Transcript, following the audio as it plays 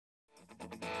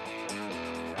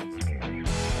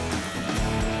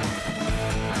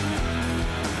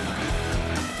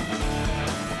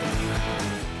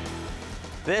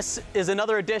This is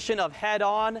another edition of Head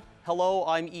On. Hello,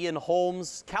 I'm Ian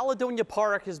Holmes. Caladonia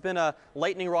Park has been a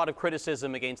lightning rod of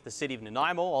criticism against the city of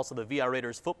Nanaimo, also the VI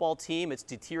Raiders football team. Its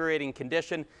deteriorating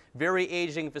condition, very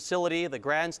aging facility, the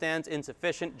grandstands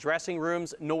insufficient, dressing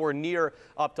rooms nowhere near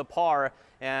up to par,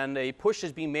 and a push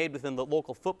is being made within the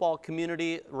local football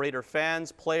community, Raider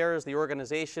fans, players, the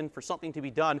organization, for something to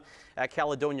be done at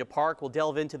Caladonia Park. We'll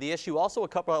delve into the issue. Also a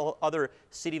couple of other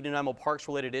City of Nanaimo Parks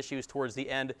related issues towards the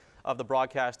end of the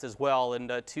broadcast as well.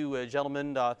 And two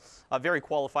gentlemen very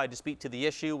qualified to speak to the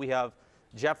issue. We have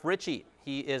Jeff Ritchie.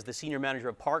 He is the Senior Manager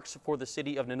of Parks for the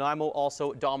City of Nanaimo.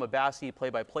 Also Dom Abbasi,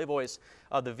 play-by-play voice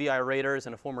of the VI Raiders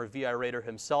and a former VI Raider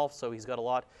himself. So he's got a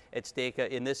lot at stake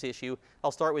in this issue.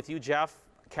 I'll start with you, Jeff.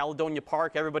 Caledonia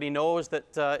Park, everybody knows that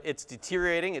it's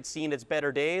deteriorating. It's seen its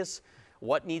better days.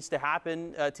 What needs to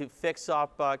happen to fix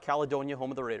up Caledonia,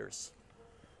 home of the Raiders?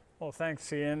 Well,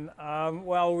 thanks, Ian.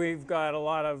 Well, we've got a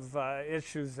lot of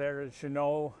issues there, as you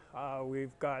know.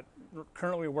 We've got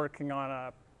currently working on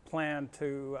a plan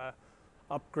to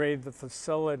upgrade the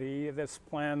facility. This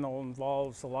plan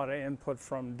involves a lot of input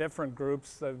from different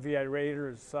groups. The VI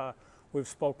Raiders we've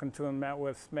spoken to and met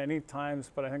with many times,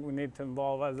 but I think we need to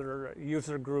involve other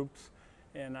user groups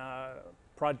in a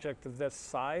project of this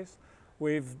size.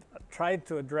 We've tried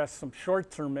to address some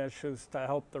short-term issues to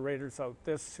help the Raiders out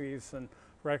this season,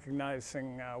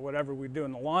 recognizing whatever we do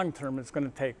in the long term is going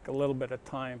to take a little bit of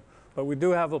time. But we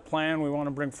do have a plan we want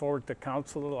to bring forward to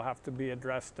council. It'll have to be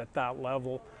addressed at that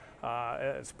level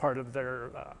as part of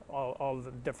their all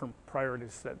the different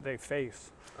priorities that they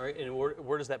face. All right, and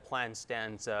where does that plan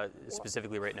stand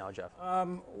specifically right now, Jeff?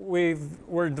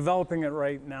 We're developing it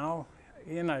right now.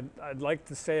 Ian, I'd like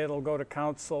to say it'll go to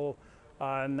council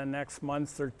in the next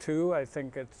month or two. I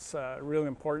think it's really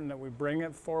important that we bring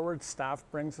it forward, staff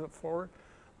brings it forward.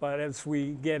 But as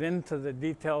we get into the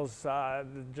details, there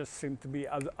just seem to be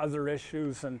other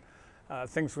issues and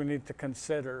things we need to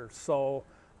consider. So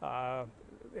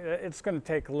it's going to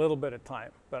take a little bit of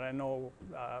time, but I know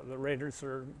the Raiders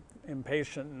are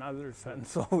impatient and others, and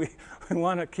so we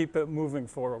want to keep it moving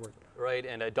forward. Right,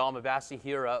 and Dom Abbasi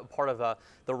here, part of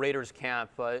the Raiders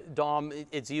camp. Dom,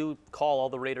 it's you call all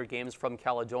the Raider games from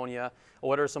Caledonia.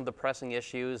 What are some of the pressing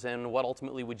issues, and what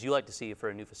ultimately would you like to see for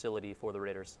a new facility for the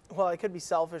Raiders? Well, I could be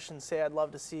selfish and say I'd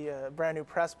love to see a brand new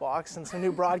press box and some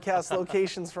new broadcast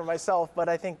locations for myself, but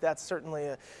I think that's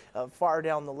certainly a far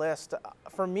down the list.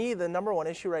 For me, the number one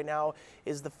issue right now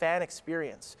is the fan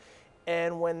experience.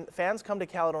 And when fans come to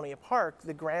Caledonia Park,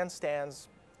 the grandstands,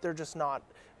 they're just not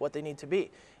what they need to be.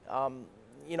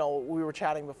 You know, we were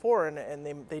chatting before, and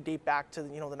they date back to,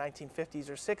 you know, the 1950s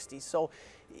or 60s. So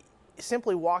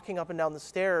simply walking up and down the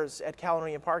stairs at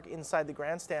Caledonia Park inside the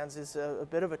grandstands is a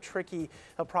bit of a tricky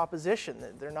proposition.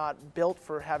 They're not built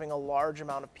for having a large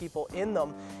amount of people in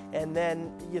them. And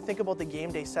then you think about the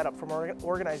game day setup from an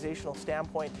organizational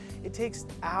standpoint. It takes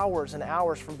hours and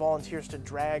hours for volunteers to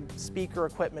drag speaker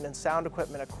equipment and sound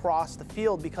equipment across the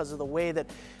field because of the way that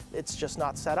it's just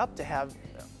not set up to have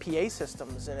PA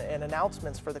systems and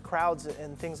announcements for the crowds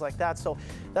and things like that. So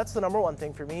that's the number one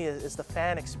thing for me is the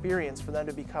fan experience, for them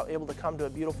to be able to come to a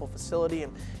beautiful facility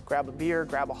and grab a beer,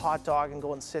 grab a hot dog, and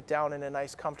go and sit down in a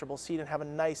nice comfortable seat and have a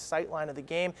nice sight line of the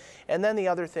game. And then the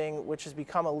other thing, which has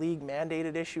become a league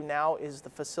mandated issue now, is the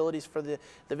facilities for the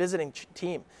visiting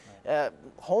team.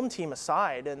 Home team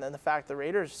aside, and then the fact the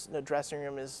Raiders' dressing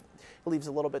room leaves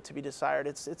a little bit to be desired.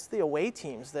 It's the away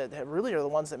teams that really are the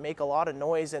ones that make a lot of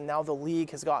noise, and now the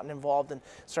league has gotten involved and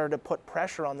started to put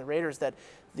pressure on the Raiders that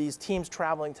these teams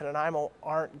traveling to Nanaimo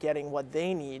aren't getting what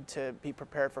they need to be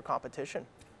prepared for competition.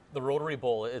 The Rotary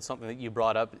Bowl is something that you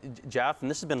brought up, Jeff, and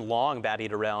this has been long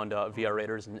battied around VI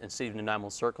Raiders and City of Nanaimo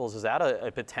circles. Is that a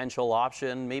potential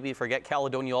option? Maybe forget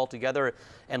Caledonia altogether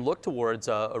and look towards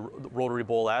a Rotary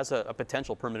Bowl as a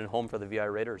potential permanent home for the VI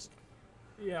Raiders?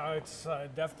 Yeah, it's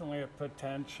definitely a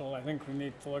potential. I think we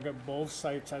need to look at both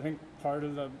sites. I think part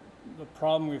of the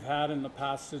problem we've had in the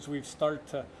past is we've started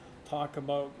to talk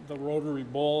about the Rotary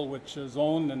Bowl, which is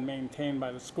owned and maintained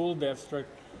by the school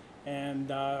district. And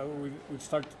we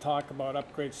start to talk about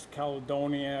upgrades to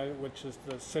Caledonia, which is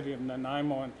the city of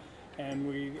Nanaimo, and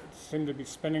we seem to be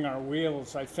spinning our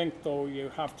wheels. I think, though,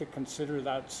 you have to consider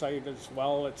that site as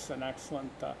well. It's an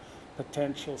excellent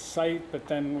potential site, but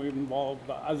then we involve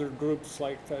other groups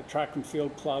like the Track and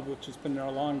Field Club, which has been there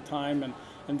a long time and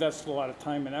invested a lot of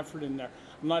time and effort in there.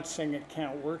 I'm not saying it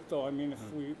can't work, though. I mean,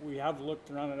 if we have looked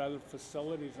around at other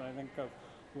facilities, and I think of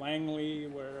Langley,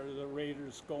 where the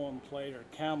Raiders go and play, or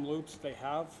Kamloops, they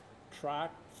have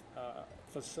track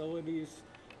facilities.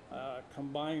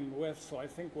 combined with. So I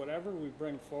think whatever we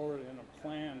bring forward in a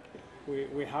plan,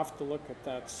 we have to look at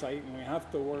that site, and we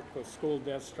have to work with school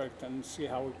district and see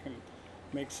how we can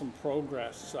make some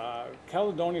progress.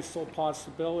 Caledonia is still a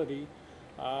possibility.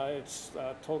 It's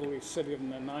totally city of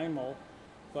Nanaimo,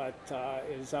 but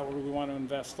is that where we want to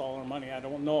invest all our money? I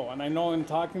don't know. And I know in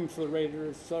talking to the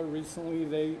Raiders recently,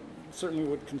 they certainly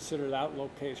would consider that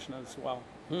location as well.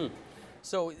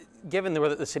 So given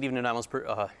the city of Nanaimo's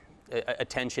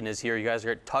attention is here, you guys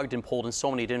are tugged and pulled in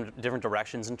so many different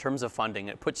directions in terms of funding.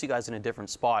 It puts you guys in a difficult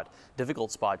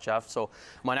spot, Jeff. So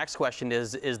my next question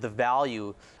is the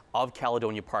value of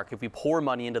Caledonia Park. If we pour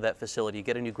money into that facility,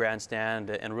 get a new grandstand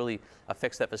and really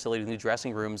fix that facility with new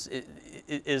dressing rooms,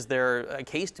 is there a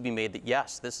case to be made that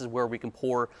yes, this is where we can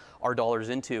pour our dollars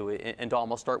into? And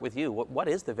Dom, I'll start with you. What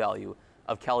is the value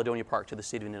of Caledonia Park to the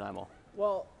city of Nanaimo?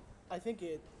 Well, I think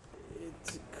it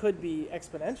could be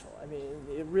exponential. I mean,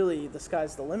 it really, the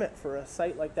sky's the limit for a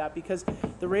site like that, because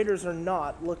the Raiders are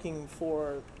not looking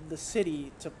for the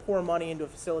city to pour money into a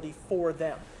facility for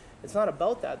them. It's not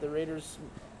about that. The Raiders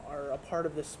are a part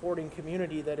of this sporting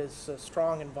community that is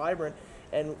strong and vibrant,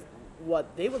 and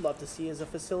what they would love to see is a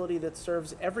facility that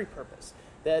serves every purpose,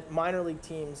 that minor league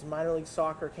teams, minor league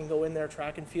soccer can go in there,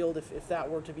 track and field if that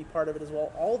were to be part of it as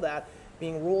well. All that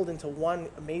being rolled into one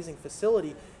amazing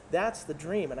facility, that's the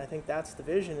dream, and I think that's the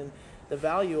vision and the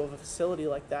value of a facility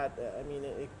like that. I mean,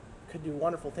 it could do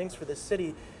wonderful things for this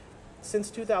city.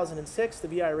 Since 2006, the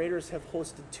VI Raiders have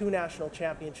hosted 2 national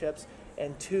championships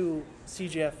and 2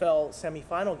 CJFL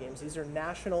semifinal games. These are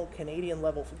national Canadian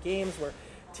level games where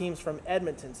teams from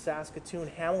Edmonton, Saskatoon,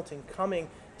 Hamilton coming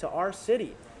to our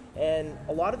city. And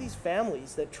a lot of these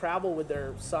families that travel with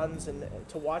their sons and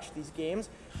to watch these games,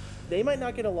 they might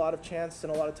not get a lot of chance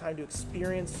and a lot of time to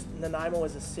experience Nanaimo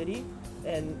as a city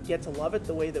and get to love it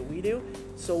the way that we do.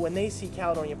 So when they see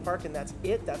Caledonia Park and that's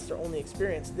their only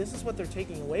experience, this is what they're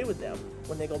taking away with them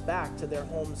when they go back to their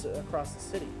homes across the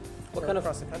city.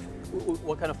 Across the country.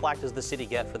 What kind of flack does the city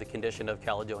get for the condition of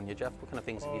Caledonia, Jeff? What kind of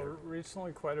things have you heard?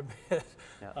 Recently, quite a bit.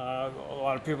 Yeah. A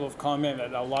lot of people have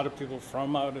commented, a lot of people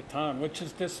from out of town, which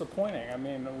is disappointing. I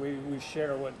mean, we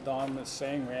share what Don is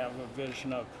saying. We have a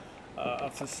vision of a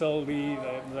facility,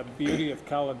 the beauty of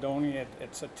Caledonia.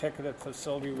 It's a ticketed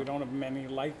facility. We don't have many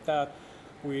like that.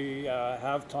 We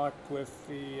have talked with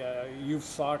the youth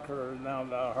soccer, now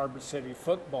the Harbor City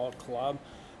Football Club.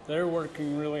 They're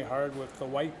working really hard with the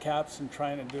Whitecaps and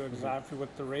trying to do exactly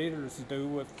what the Raiders do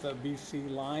with the BC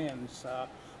Lions.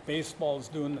 Baseball's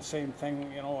doing the same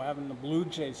thing, you know, having the Blue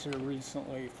Jays here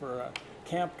recently for a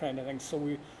camp kind of thing. So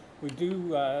we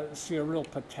do see a real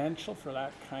potential for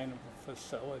that kind of a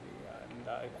facility.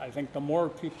 And I think the more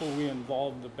people we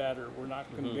involve, the better. We're not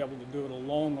going to be able to do it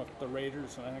alone with the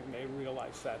Raiders, and I think they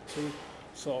realize that too.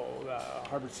 So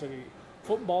Harbor City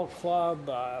Football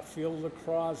Club, field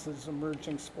lacrosse is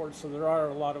emerging sports, so there are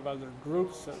a lot of other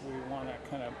groups that we want to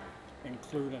kind of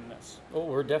include in this. Well,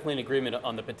 we're definitely in agreement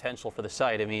on the potential for the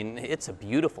site. I mean, it's a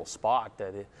beautiful spot.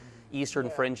 The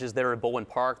eastern fringes there at Bowen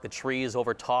Park, the trees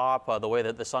over top, the way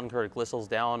that the sun kind of glistens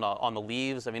down on the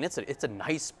leaves. I mean, it's a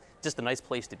nice, just a nice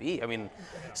place to be. I mean,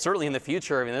 certainly in the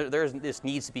future, I mean, this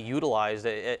needs to be utilized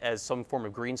as some form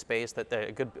of green space, that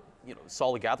a good,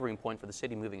 solid gathering point for the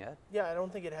city moving ahead. Yeah, I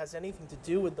don't think it has anything to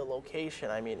do with the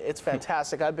location. I mean, it's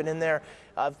fantastic. I've been in there.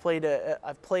 I've played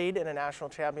in a national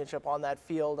championship on that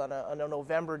field on a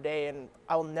November day, and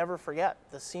I'll never forget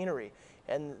the scenery.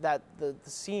 And that the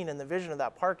scene and the vision of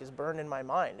that park is burned in my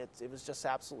mind. It was just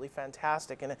absolutely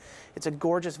fantastic, and it's a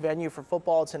gorgeous venue for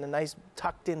football. It's in a nice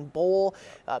tucked-in bowl.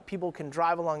 People can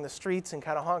drive along the streets and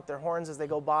kind of honk their horns as they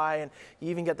go by, and you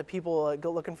even get the people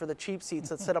go looking for the cheap seats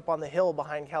that sit up on the hill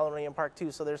behind Caledonia Park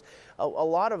too. So there's a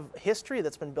lot of history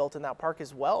that's been built in that park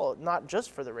as well, not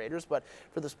just for the Raiders, but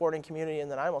for the sporting community in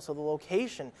Nanaimo. So the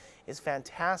location is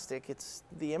fantastic. It's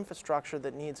the infrastructure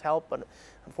that needs help, but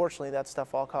unfortunately that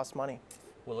stuff all costs money.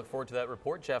 We'll look forward to that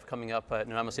report, Jeff, coming up at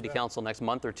Nanaimo City Council next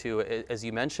month or two, as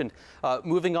you mentioned.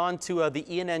 Moving on to the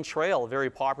Ian Trail, a very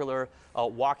popular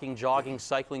walking, jogging,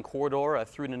 cycling corridor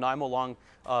through Nanaimo along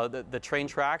the train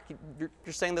track.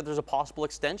 You're saying that there's a possible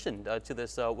extension to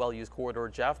this well-used corridor,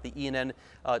 Jeff, the Ian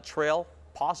Trail.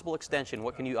 Possible extension.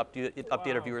 What can you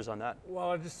update our viewers on that?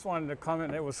 Well, I just wanted to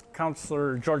comment. It was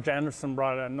Councillor George Anderson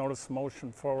brought a notice of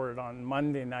motion forward on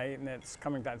Monday night, and it's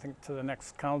coming, I think, to the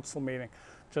next council meeting,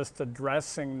 just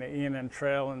addressing the Ian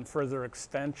Trail and further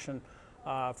extension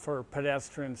for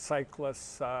pedestrian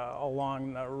cyclists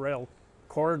along the rail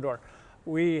corridor.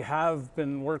 We have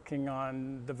been working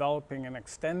on developing and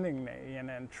extending the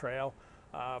Ian Trail.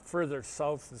 Further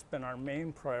south has been our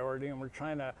main priority, and we're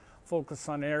trying to focus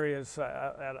on areas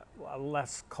at a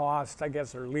less cost, I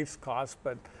guess, or least cost,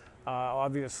 but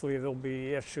obviously there'll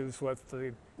be issues with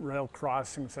the rail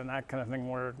crossings and that kind of thing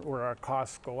where our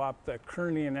costs go up. The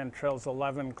Kearney and Trail is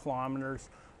 11 kilometers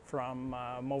from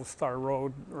Mostar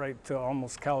Road right to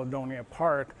almost Caladonia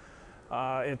Park.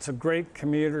 It's a great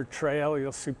commuter trail.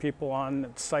 You'll see people on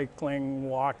it cycling,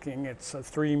 walking. It's a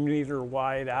 3-meter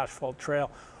wide asphalt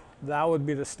trail. That would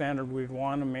be the standard we'd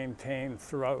want to maintain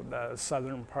throughout the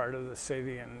southern part of the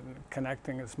city and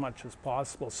connecting as much as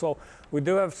possible. So we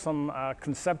do have some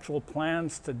conceptual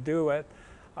plans to do it.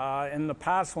 In the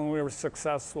past, when we were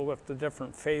successful with the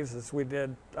different phases we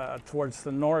did towards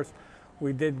the north,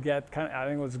 we did get I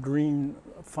think it was green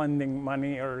funding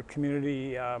money or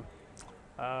community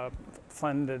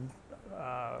funded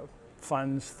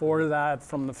funds for that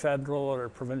from the federal or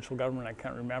provincial government. I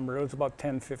can't remember. It was about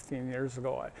 10, 15 years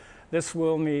ago. This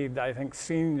will need, I think,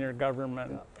 senior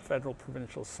government, federal,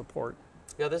 provincial support.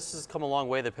 Yeah, this has come a long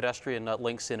way. The pedestrian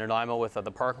links in Nanaimo with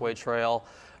the Parkway Trail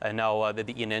and now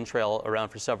the Ian Trail around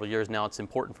for several years now. It's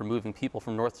important for moving people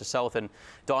from north to south. And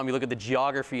Dom, you look at the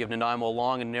geography of Nanaimo,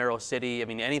 long and narrow city. I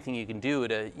mean, anything you can do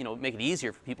to make it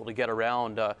easier for people to get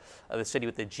around the city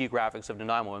with the geographics of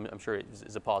Nanaimo, I'm sure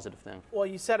is a positive thing. Well,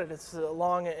 you said it. It's a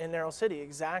long and narrow city,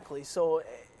 exactly. So.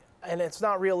 And it's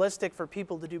not realistic for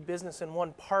people to do business in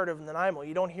one part of Nanaimo.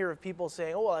 You don't hear of people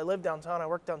saying, oh, well, I live downtown, I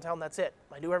work downtown, that's it.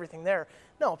 I do everything there.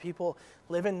 No, people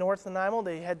live in North Nanaimo,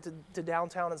 they head to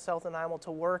downtown and South Nanaimo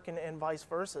to work and vice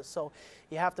versa. So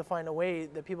you have to find a way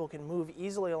that people can move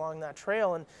easily along that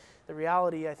trail. And the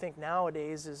reality, I think,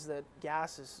 nowadays is that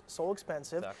gas is so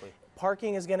expensive. Exactly.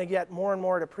 Parking is going to get more and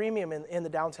more at a premium in the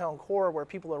downtown core where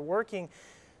people are working.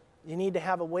 You need to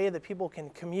have a way that people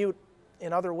can commute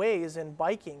in other ways, and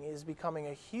biking is becoming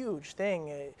a huge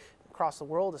thing across the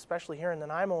world, especially here in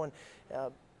Nanaimo.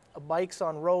 And bikes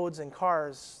on roads and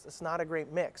cars, it's not a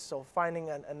great mix. So finding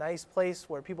a nice place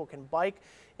where people can bike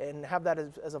and have that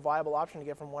as a viable option to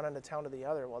get from one end of town to the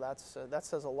other, well, that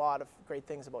says a lot of great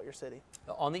things about your city.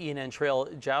 On the Ian Trail,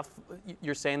 Jeff,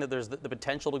 you're saying that there's the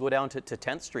potential to go down to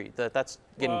 10th Street. That's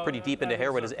getting pretty deep into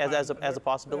Harewood as a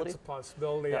possibility? It's a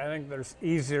possibility. Yeah. I think there's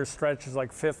easier stretches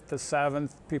like 5th to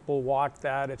 7th. People walk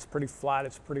that. It's pretty flat.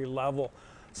 It's pretty level.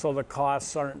 So the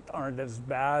costs aren't as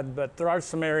bad. But there are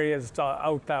some areas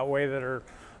out that way that are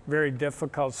very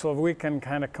difficult. So if we can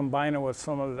kind of combine it with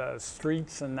some of the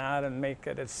streets and that and make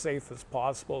it as safe as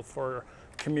possible for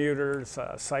commuters,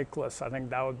 cyclists, I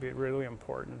think that would be really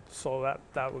important. So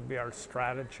that would be our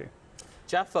strategy.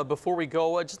 Jeff, before we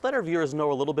go, just let our viewers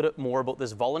know a little bit more about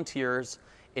this Volunteers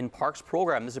in Parks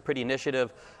program. This is a pretty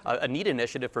initiative, a neat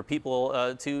initiative for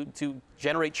people to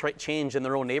generate change in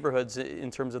their own neighborhoods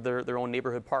in terms of their own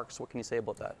neighborhood parks. What can you say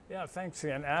about that? Yeah, thanks,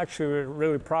 Ian. Actually, we're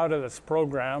really proud of this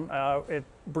program. It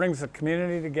brings the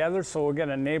community together, so we'll get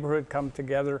a neighborhood come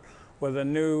together with a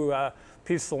new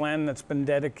piece of land that's been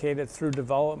dedicated through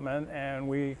development, and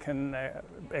we can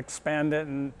expand it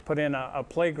and put in a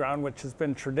playground, which has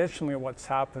been traditionally what's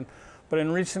happened. But in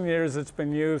recent years, it's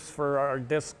been used for our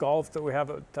disc golf that we have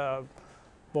at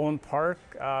Bowen Park.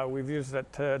 We've used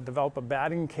it to develop a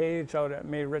batting cage out at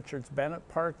May Richards Bennett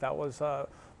Park. That was a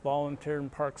volunteer in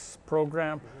parks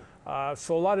program.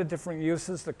 So a lot of different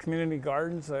uses. The community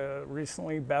gardens,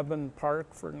 recently Bevan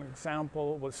Park, for an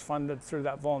example, was funded through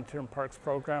that volunteer in parks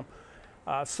program.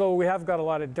 So we have got a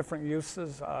lot of different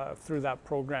uses through that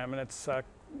program, and it's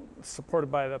supported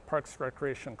by the Parks,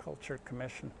 Recreation, Culture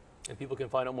Commission. And people can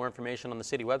find out more information on the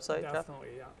city website, Definitely,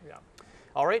 Jeff? yeah.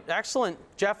 All right, excellent.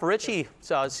 Jeff Ritchie,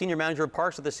 Senior Manager of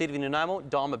Parks at the City of Nanaimo.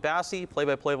 Dom Abbasi,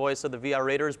 play-by-play voice of the VI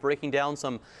Raiders, breaking down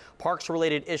some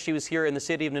parks-related issues here in the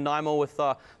City of Nanaimo, with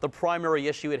the primary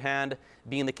issue at hand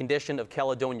being the condition of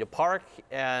Caladonia Park.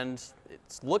 And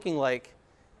it's looking like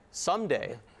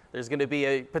someday there's going to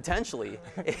be potentially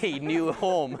a new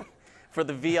home for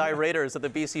the VI Raiders at the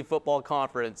BC Football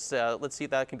Conference. Let's see if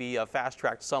that can be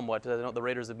fast-tracked somewhat. I know the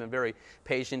Raiders have been very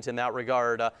patient in that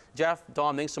regard. Jeff,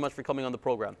 Dom, thanks so much for coming on the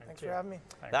program. Thanks for having me.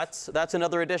 Thanks. That's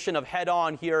another edition of Head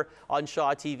On here on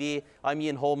Shaw TV. I'm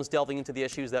Ian Holmes, delving into the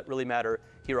issues that really matter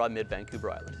here on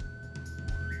Mid-Vancouver Island.